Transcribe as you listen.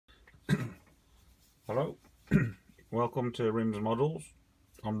Hello, welcome to Rims Models.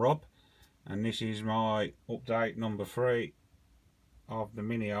 I'm Rob, and this is my update number 3 of the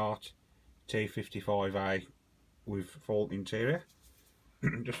MINIART T-55A with fault interior.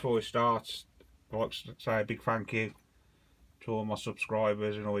 Just before we start, I'd like to say a big thank you to all my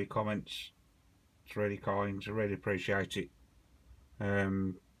subscribers and all your comments. It's really kind, I really appreciate it.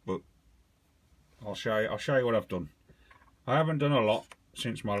 But I'll show you what I've done. I haven't done a lot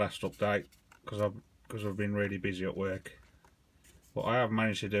since my last update because I've been really busy at work, but I have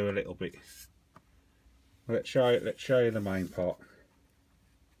managed to do a little bit. Let's show you the main part.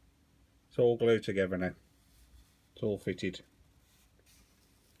 It's all glued together now. It's all fitted,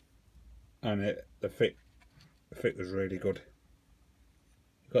 and the fit was really good.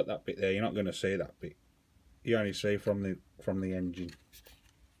 You've got that bit there. You're not going to see that bit. You only see from the engine.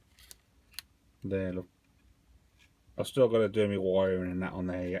 There, look. I've still got to do my wiring and that on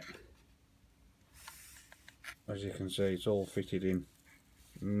there yet. As you can see, it's all fitted in,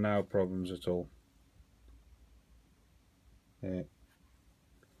 no problems at all. Yeah.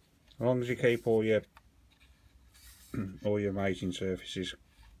 As long as you keep all your mating surfaces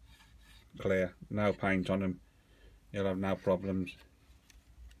clear, no paint on them, you'll have no problems.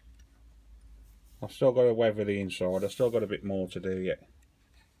 I've still got to weather the inside. I've still got a bit more to do yet,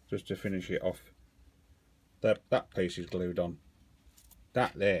 just to finish it off. That piece is glued on.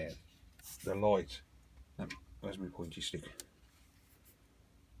 That there, the light. Where's my pointy stick?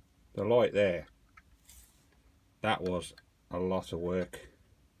 The light there, that was a lot of work.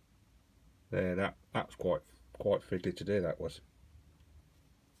 There, that's quite fiddly to do. That was.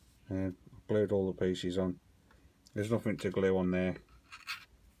 I glued all the pieces on. There's nothing to glue on there,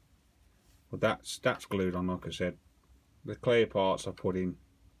 but that's glued on. Like I said, the clear parts I put in,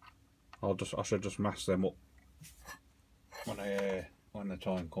 I should just mask them up when the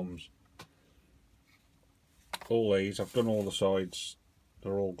time comes. All these, I've done all the sides,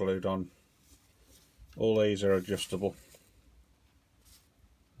 they're all glued on. All these are adjustable,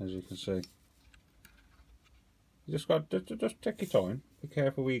 as you can see. You just take your time, be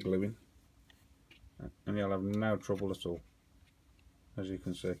careful with your gluing, and you'll have no trouble at all, as you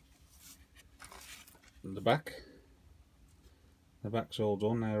can see. And the back's all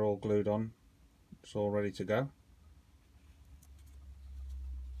done, they're all glued on, it's all ready to go.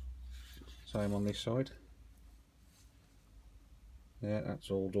 Same on this side. Yeah, that's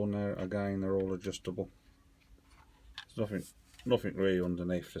all done there. Again, they're all adjustable. There's nothing really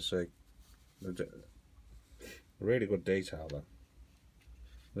underneath to see. Really good detail though.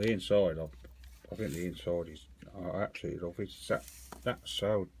 The inside, I think the inside is actually lovely. That's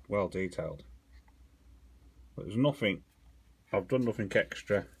so well detailed. But there's nothing. I've done nothing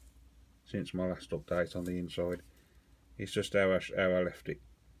extra since my last update on the inside. It's just how I left it.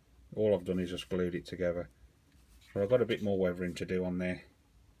 All I've done is just glued it together. But I've got a bit more weathering to do on there.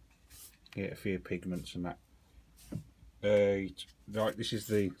 Get a few pigments and that. Right, this is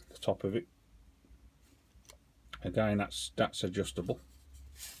the top of it. Again, that's adjustable.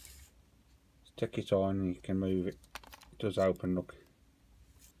 Take your time and you can move it. It does open, look.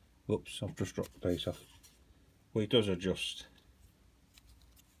 Whoops, I've just dropped the piece off. Well, it does adjust.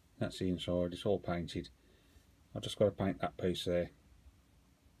 That's the inside, it's all painted. I've just got to paint that piece there.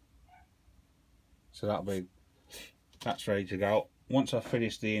 So that's ready to go. Once I've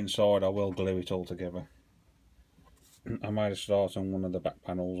finished the inside, I will glue it all together. I made a start on one of the back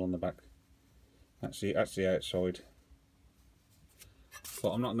panels on the back. That's the outside. But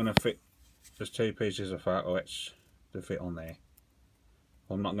I'm not going to fit. There's 2 pieces of outlets to fit on there.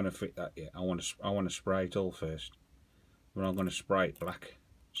 I'm not going to fit that yet. I want to spray it all first. But I'm going to spray it black.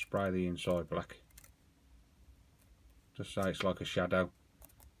 Spray the inside black. Just so it's like a shadow.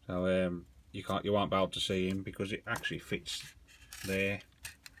 So you won't be able to see him because it actually fits there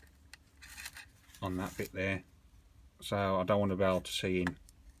on that bit there. So I don't want to be able to see him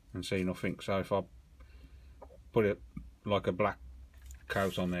and see nothing. So if I put it like a black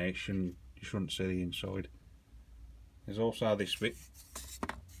coat on there, you shouldn't see the inside. There's also this bit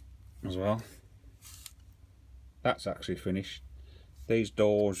as well. That's actually finished. These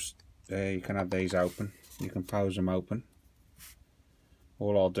doors, you can have these open. You can pose them open.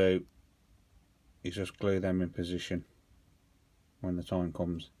 All I'll do is just glue them in position when the time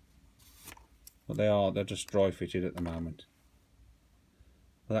comes. But they're just dry fitted at the moment.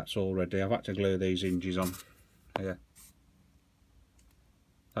 Well, that's all ready. I've had to glue these hinges on here.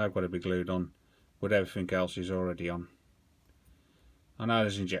 They've got to be glued on, but everything else is already on. I know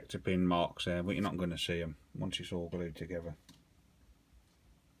there's injector pin marks there, but you're not going to see them once it's all glued together.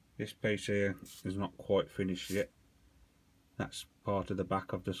 This piece here is not quite finished yet. That's part of the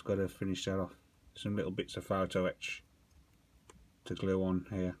back. I've just got to finish that off. some little bits of photo etch to glue on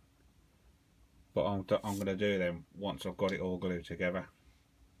here, but I'm going to do them once I've got it all glued together,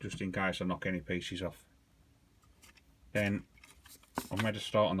 just in case I knock any pieces off. Then I'm ready to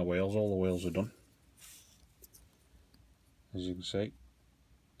start on the wheels. All the wheels are done, as you can see.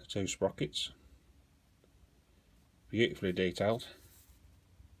 The 2 sprockets, beautifully detailed,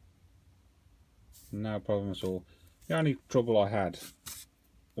 no problem at all. The only trouble I had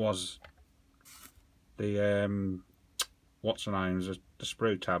was the what's the names, the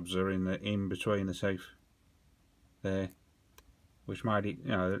sprue tabs are in between the teeth there, which made it,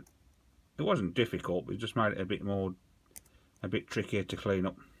 you know, it wasn't difficult, but it just made it a bit trickier to clean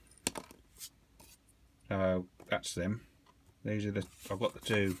up. So that's them. These are I've got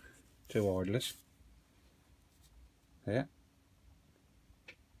the two idlers there.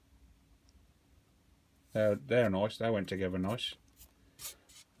 They're nice, they went together nice.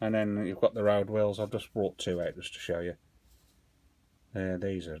 And then you've got the road wheels. I've just brought 2 out just to show you.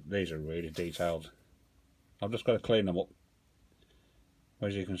 These are really detailed. I've just got to clean them up.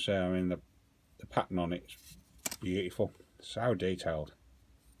 As you can see, I mean, the pattern on it's beautiful, so detailed.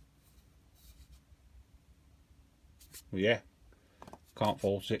 Yeah, can't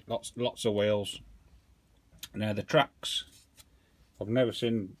fault it. Lots of wheels. Now the tracks, I've never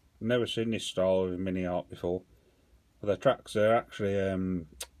seen this style of MINIART before. But the tracks are actually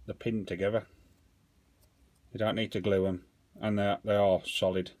they're pinned together. You don't need to glue them, and they are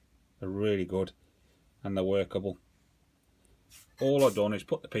solid. They're really good, and they're workable. All I've done is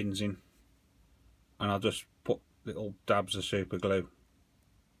put the pins in, and I'll just put little dabs of super glue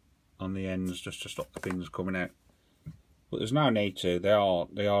on the ends just to stop the pins coming out. But there's no need to. They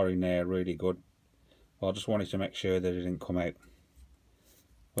are in there really good. But I just wanted to make sure that it didn't come out.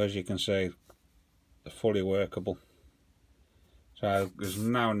 Well, as you can see, they're fully workable. So there's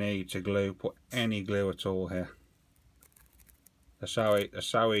no need to put any glue at all here. They're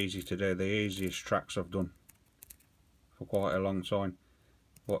so easy to do. The easiest tracks I've done for quite a long time.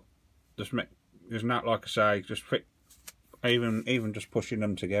 But there's not, like I say, just fit. Even just pushing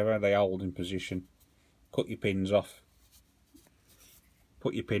them together, they hold in position. Cut your pins off.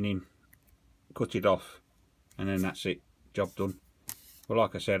 Put your pin in. Cut it off, and then that's it. Job done. But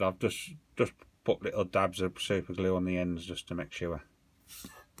like I said, I've just put little dabs of super glue on the ends just to make sure.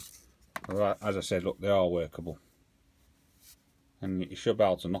 Well, as I said, look, they are workable, and you should be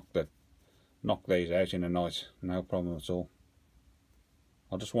able to knock these out in a night, no problem at all.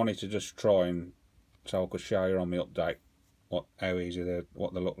 I just wanted to try and so I could show you on my update how easy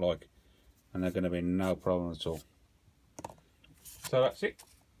what they look like, and they're going to be no problem at all. So that's it.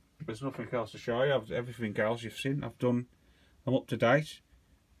 There's nothing else to show you. Everything else you've seen, I've done. I'm up to date.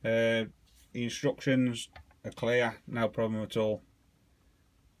 The instructions are clear, no problem at all.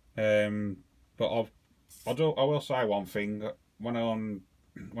 But I will say one thing. When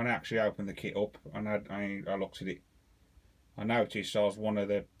I actually opened the kit up and I looked at it, I noticed there was one of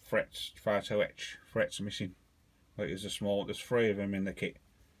the photo etch frets missing. Like there's there's 3 of them in the kit.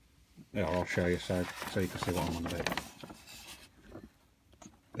 Yeah, I'll show you so you can see what I'm on about.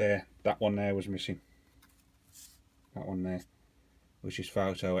 There, that one there was missing. That one there, which is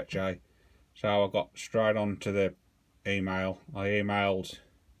photo etch A. So I got straight on to the email. I emailed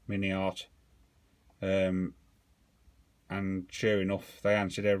MINIART, and sure enough, they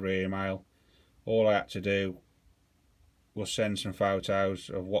answered every email. All I had to do was send some photos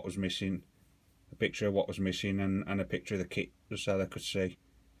of what was missing, a picture of what was missing, and a picture of the kit, just so they could see.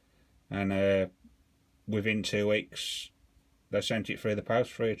 And within 2 weeks, they sent it through the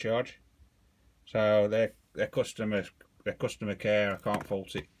post free of charge. So their customer care, I can't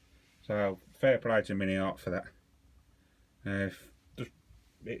fault it. So fair play to MINIART for that.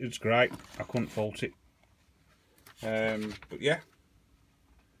 It was great. I couldn't fault it. But yeah.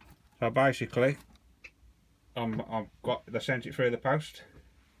 So basically, they sent it through the post,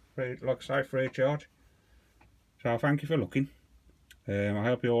 free, like I say, free of charge. So thank you for looking. I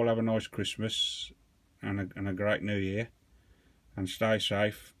hope you all have a nice Christmas and a great New Year, and stay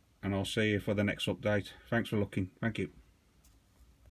safe. And I'll see you for the next update. Thanks for looking. Thank you.